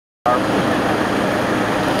I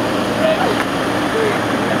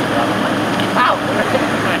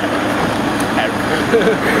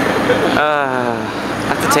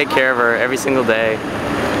have to take care of her every single day.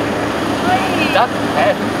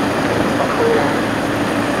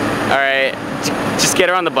 Alright, just get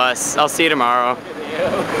her on the bus. I'll see you tomorrow.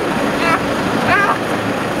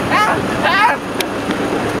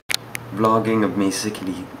 Vlogging of me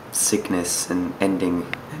sickness and ending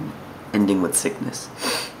with sickness.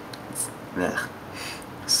 Ugh.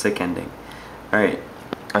 Sick ending. Alright,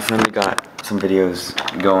 I finally got some videos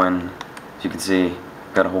going. As you can see,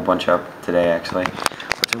 got a whole bunch up today actually,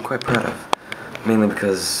 which I'm quite proud of. Mainly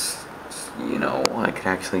because, you know, I could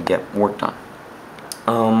actually get work done.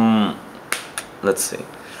 Let's see.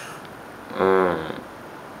 Yeah.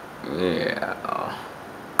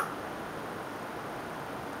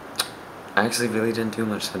 I actually really didn't do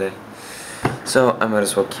much today, so I might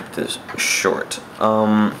as well keep this short.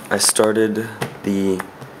 I started the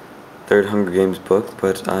third Hunger Games book,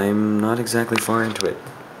 but I'm not exactly far into it.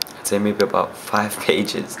 I'd say maybe about 5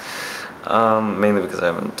 pages, mainly because I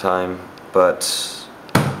haven't time, but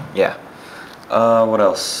yeah. What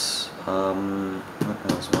else?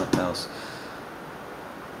 What else?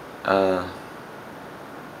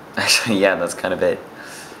 Actually, yeah, that's kind of it.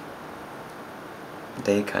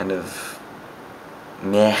 Day kind of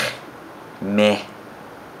meh.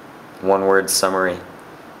 One word summary.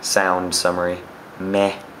 Sound summary.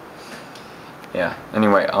 Meh. Yeah,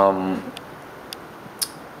 anyway,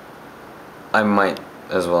 I might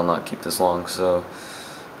as well not keep this long, so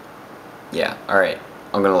yeah, alright,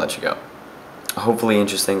 I'm gonna let you go. Hopefully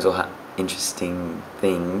interesting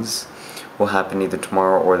things will happen either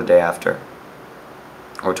tomorrow or the day after.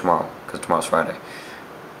 Or tomorrow, because tomorrow's Friday.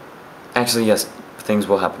 Actually, yes, things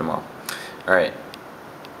will happen tomorrow. Alright,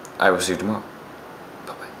 I will see you tomorrow.